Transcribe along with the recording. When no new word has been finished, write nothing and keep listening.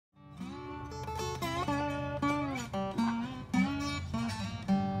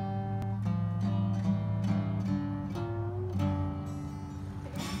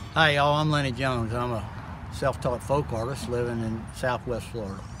Hi y'all, I'm Lennie Jones. I'm a self-taught folk artist living in Southwest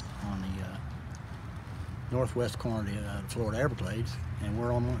Florida on the northwest corner of the Florida Everglades. And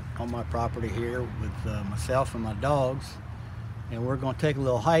we're on my property here with myself and my dogs. And we're going to take a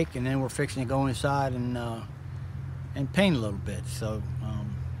little hike, and then we're fixing to go inside and paint a little bit. So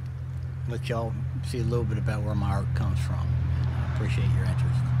let y'all see a little bit about where my art comes from. I appreciate your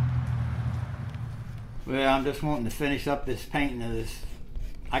interest. Well, I'm just wanting to finish up this painting of this.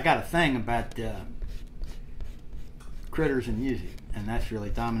 I got a thing about critters and music, and that's really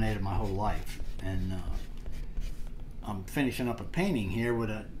dominated my whole life. And I'm finishing up a painting here with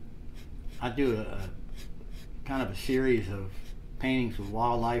I do a kind of a series of paintings with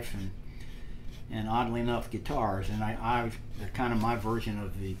wildlife and oddly enough guitars, and they're kind of my version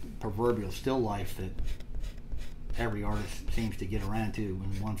of the proverbial still life that every artist seems to get around to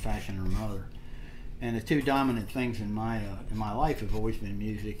in one fashion or another. And the two dominant things in my life have always been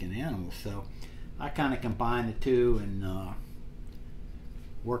music and animals. So I kind of combine the two, and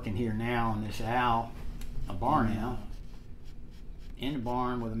working here now on this owl, a barn owl, in the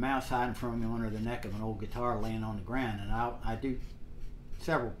barn with a mouse hiding from me under the neck of an old guitar laying on the ground. And I've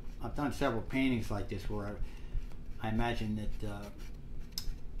done several paintings like this where I imagine that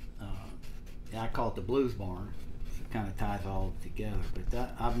I call it the blues barn. So it kind of ties all together. But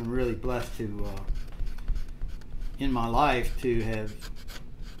I've been really blessed to in my life to have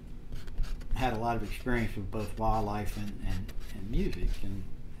had a lot of experience with both wildlife and music, and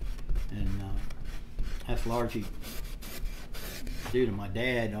that's largely due to my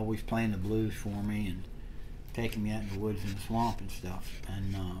dad always playing the blues for me and taking me out in the woods and the swamp and stuff,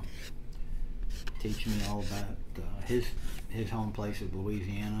 and teaching me all about his home place of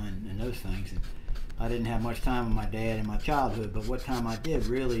Louisiana and those things. And I didn't have much time with my dad in my childhood, but what time I did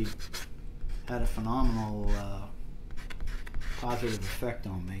really had a phenomenal positive effect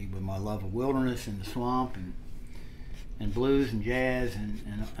on me with my love of wilderness and the swamp and blues and jazz and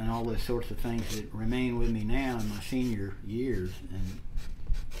all those sorts of things that remain with me now in my senior years.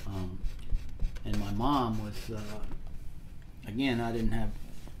 And my mom was again, I didn't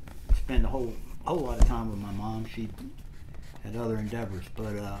spend a whole lot of time with my mom. She had other endeavors,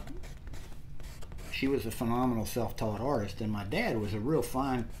 but she was a phenomenal self-taught artist, and my dad was a real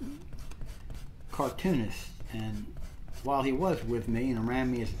fine cartoonist. And while he was with me and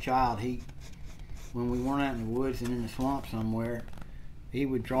around me as a child, when we weren't out in the woods and in the swamp somewhere, he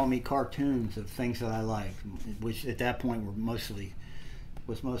would draw me cartoons of things that I liked, which at that point was mostly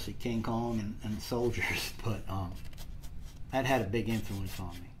King Kong and soldiers, but that had a big influence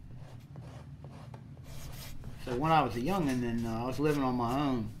on me. So when I was a youngin', and I was living on my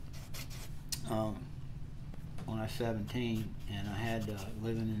own when I was 17, and I had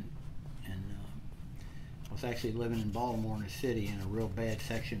I was actually living in Baltimore in the city in a real bad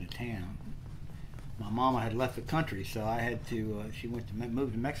section of town. My mama had left the country, so I had to. She moved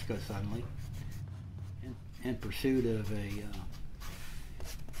to Mexico suddenly, in pursuit of a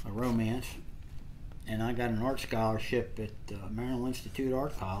romance, and I got an art scholarship at Maryland Institute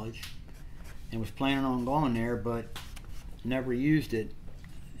Art College, and was planning on going there, but never used it.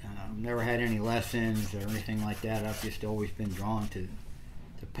 Never had any lessons or anything like that. I've just always been drawn to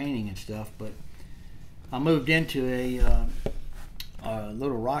painting and stuff, but I moved into a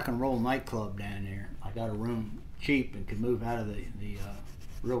little rock and roll nightclub down there. I got a room cheap and could move out of the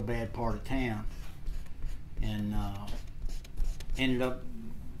real bad part of town, and ended up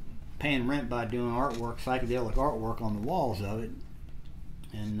paying rent by doing artwork, psychedelic artwork on the walls of it,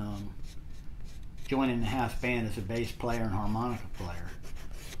 and joining the house band as a bass player and harmonica player.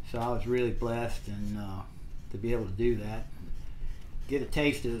 So I was really blessed to be able to do that, get a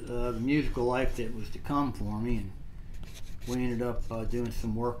taste of the musical life that was to come for me. And we ended up doing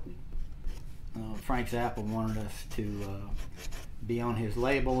some work. Frank Zappa wanted us to be on his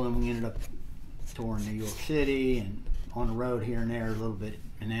label, and we ended up touring New York City and on the road here and there a little bit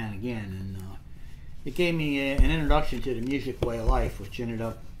and now and again. And it gave me an introduction to the music way of life, which ended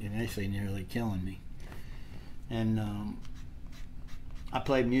up eventually nearly killing me. And I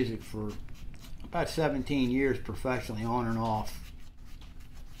played music for about 17 years professionally, on and off.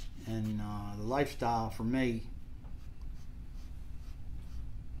 And the lifestyle for me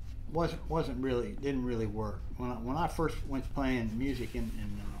didn't really work. When I first went playing music,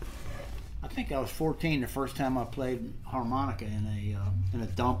 I think I was 14 the first time I played harmonica in a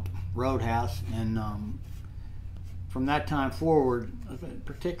dump roadhouse, and from that time forward,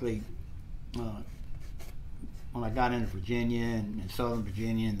 particularly when I got into Virginia and Southern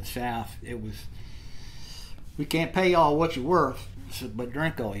Virginia and the South, it was, we can't pay y'all what you're worth, but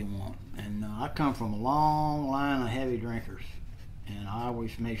drink all you want. And I come from a long line of heavy drinkers, and I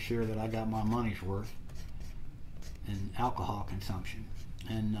always make sure that I got my money's worth in alcohol consumption.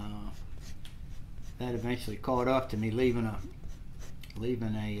 And that eventually caught up to me leaving a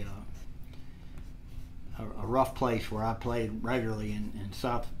rough place where I played regularly in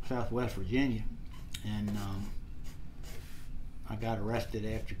Southwest Virginia, and I got arrested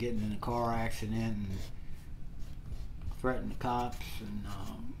after getting in a car accident and threatened the cops and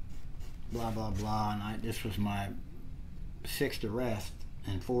blah blah blah. And this was my 6th arrest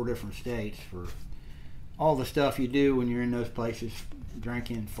in 4 different states for all the stuff you do when you're in those places: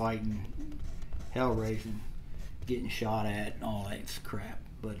 drinking, fighting, hell raising, getting shot at, all that crap.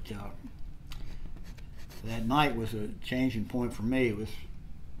 But that night was a changing point for me. It was,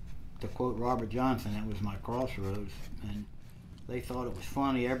 to quote Robert Johnson, that was my crossroads. And they thought it was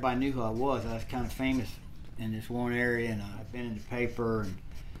funny. Everybody knew who I was. I was kind of famous in this one area, and I've been in the paper and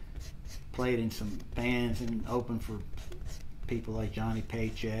played in some bands and opened for people like Johnny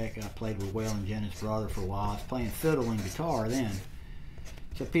Paycheck. I played with Waylon Jennings' brother for a while. I was playing fiddle and guitar then.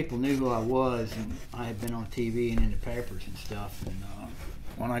 So people knew who I was, and I had been on TV and in the papers and stuff. And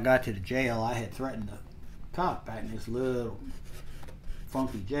when I got to the jail, I had threatened a cop back in this little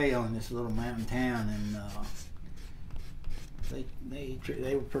funky jail in this little mountain town, and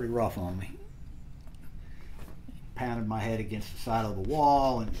they were pretty rough on me. Pounded my head against the side of the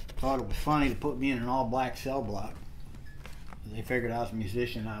wall and thought it was funny to put me in an all-black cell block. They figured I was a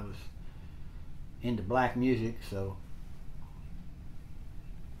musician. I was into black music, so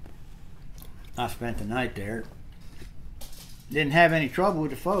I spent the night there. Didn't have any trouble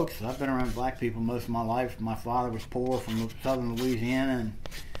with the folks. I've been around black people most of my life. My father was poor from southern Louisiana, and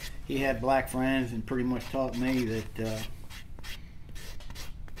he had black friends and pretty much taught me that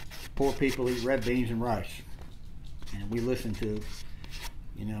poor people eat red beans and rice. And we listened to,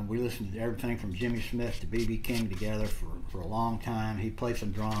 everything from Jimmy Smith to B.B. King together for a long time. He played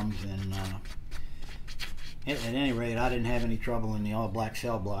some drums, and at any rate, I didn't have any trouble in the all-black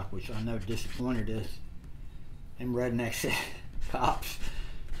cell block, which I know disappointed them redneck cops.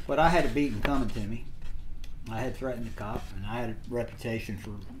 But I had a beating coming to me. I had threatened the cop, and I had a reputation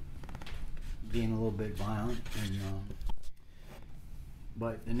for being a little bit violent. And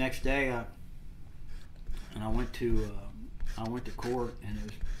but the next day, I went to court,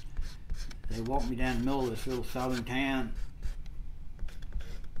 and they walked me down the middle of this little southern town,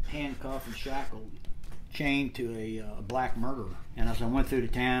 handcuffed and shackled, chained to a black murderer. And as I went through the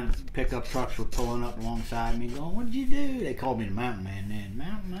town, pickup trucks were pulling up alongside me going, "What did you do?" They called me the Mountain Man then.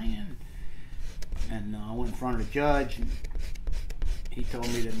 Mountain Man. And I went in front of the judge, and he told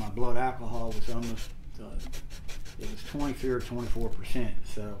me that my blood alcohol was almost, it was 23 or 24%.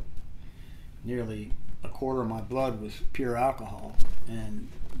 So nearly a quarter of my blood was pure alcohol. And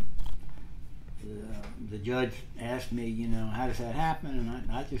the judge asked me, how does that happen?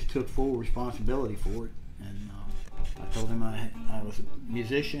 And I just took full responsibility for it. And I told him I was a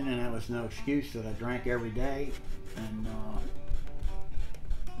musician, and that was no excuse, that I drank every day. And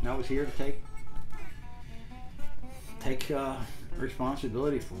I was here to take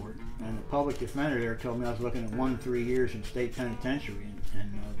responsibility for it. And the public defender there told me I was looking at 1 to 3 years in state penitentiary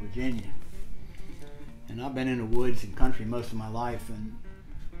in Virginia. And I've been in the woods and country most of my life, and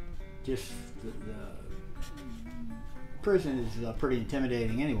just the prison is pretty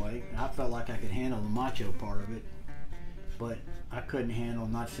intimidating anyway. I felt like I could handle the macho part of it, but I couldn't handle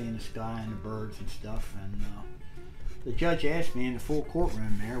not seeing the sky and the birds and stuff. And the judge asked me in the full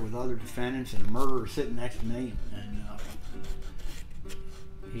courtroom there with other defendants and a murderer sitting next to me, and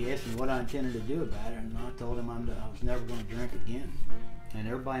he asked me what I intended to do about it, and I told him I was never going to drink again. And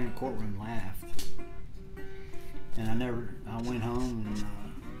everybody in the courtroom laughed. And I went home and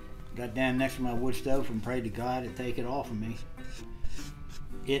got down next to my wood stove and prayed to God to take it off of me.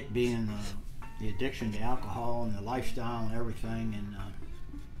 It being the addiction to alcohol and the lifestyle and everything, and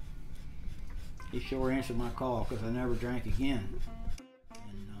he sure answered my call, because I never drank again.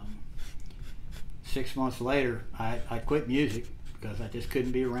 And 6 months later, I quit music because I just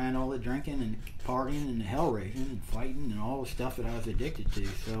couldn't be around all the drinking and partying and the hell raising and fighting and all the stuff that I was addicted to.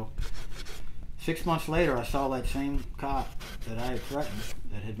 So 6 months later, I saw that same cop that I had threatened,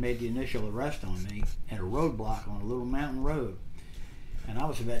 that had made the initial arrest on me, at a roadblock on a little mountain road. And I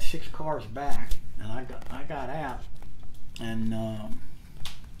was about 6 cars back, and I got out and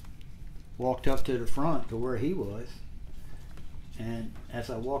walked up to the front to where he was. And as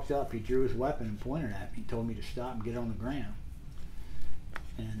I walked up, he drew his weapon and pointed at me. He told me to stop and get on the ground.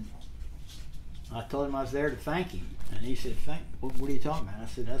 And I told him I was there to thank him. And he said, what are you talking about? I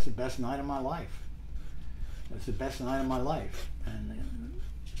said, that's the best night of my life. That's the best night of my life. And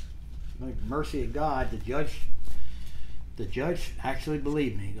by the mercy of God, the the judge actually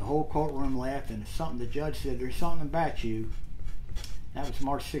believed me. The whole courtroom laughed, and the judge said, "There's something about you." That was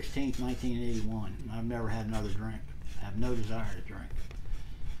March 16th, 1981. I've never had another drink. I have no desire to drink.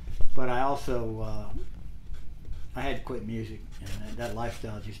 But I also, I had to quit music, and that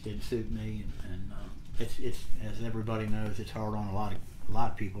lifestyle just didn't suit me. And it's as everybody knows, it's hard on a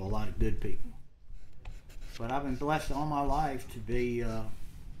lot of people, a lot of good people. But I've been blessed all my life to be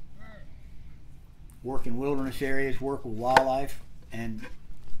work in wilderness areas, work with wildlife, and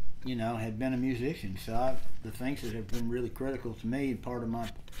had been a musician. So the things that have been really critical to me and part of my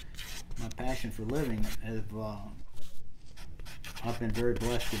passion for living have I've been very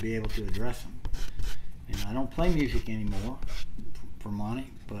blessed to be able to address them. And I don't play music anymore for money,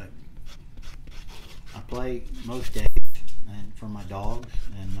 but I play most days and for my dogs,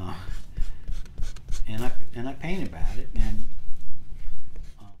 and I paint about it. And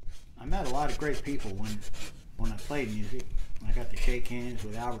I met a lot of great people when I played music. I got to shake hands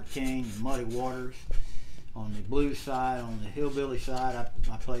with Albert King and Muddy Waters on the blues side. On the hillbilly side,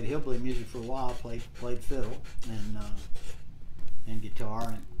 I played hillbilly music for a while. Played fiddle and guitar,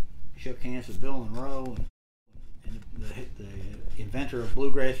 and shook hands with Bill Monroe and the inventor of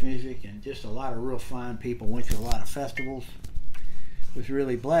bluegrass music, and just a lot of real fine people. Went to a lot of festivals. Was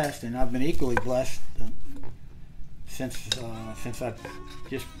really blessed, and I've been equally blessed since I've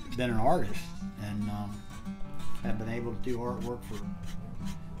just been an artist, and have been able to do artwork for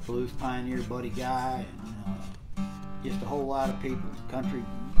blues pioneer Buddy Guy, and just a whole lot of people. Country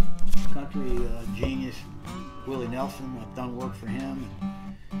genius Willie Nelson. I've done work for him,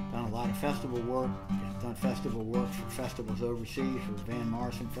 and done a lot of festival work. I've done festival work for festivals overseas, for Van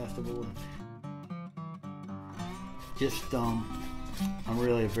Morrison Festival. Just I'm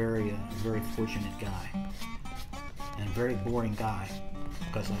really a very fortunate guy, and a very boring guy,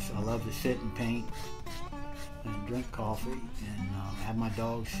 because I love to sit and paint and drink coffee and have my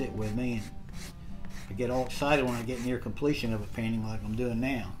dogs sit with me, and I get all excited when I get near completion of a painting like I'm doing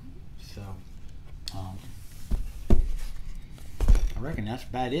now. So I reckon that's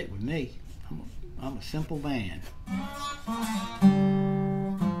about it with me. I'm a simple man.